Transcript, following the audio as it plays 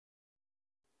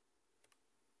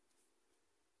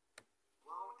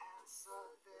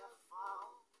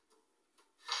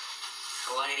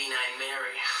A lady named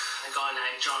Mary and a guy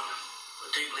named John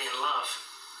were deeply in love.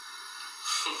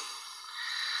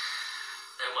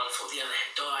 That one thought the other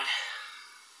had died,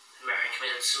 and Mary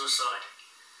committed suicide.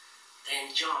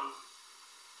 Then John,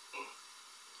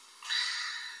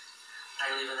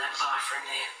 they live in that bathroom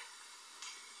there.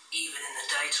 Even in the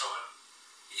daytime,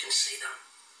 you can see them.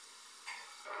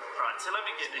 Right, so let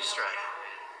me get this straight.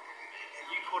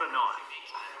 You put a knife,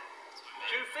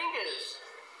 2 fingers.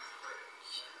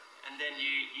 and then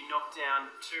you knocked down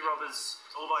 2 robbers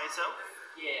all by yourself?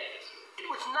 Yeah, it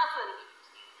was nothing.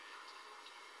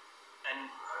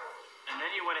 And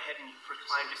then you went ahead and you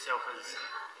proclaimed yourself as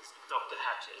Dr.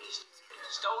 Hatchet.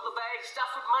 Stole the bag,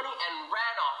 stuffed with money, and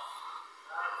ran off.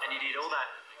 And you did all that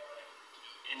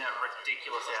in that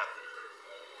ridiculous outfit.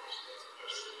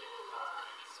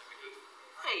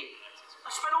 Hey, I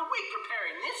spent a week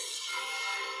preparing this.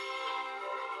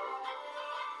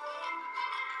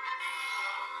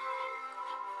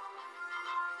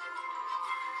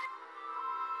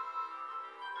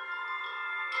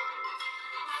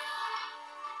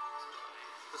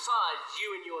 Besides,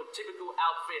 you in your typical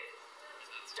outfit.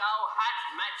 Style hat,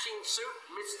 matching suit,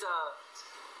 Mr.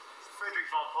 Frederick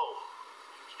Von Paul,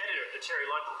 editor of the Cherry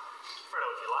Local. Fredo,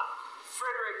 if you like.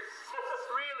 Frederick.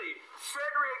 Really?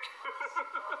 Frederick.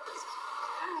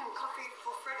 Coffee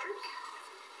for Frederick.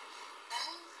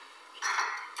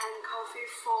 And coffee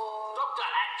for... Dr.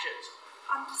 Hatchet.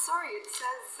 I'm sorry, it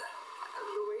says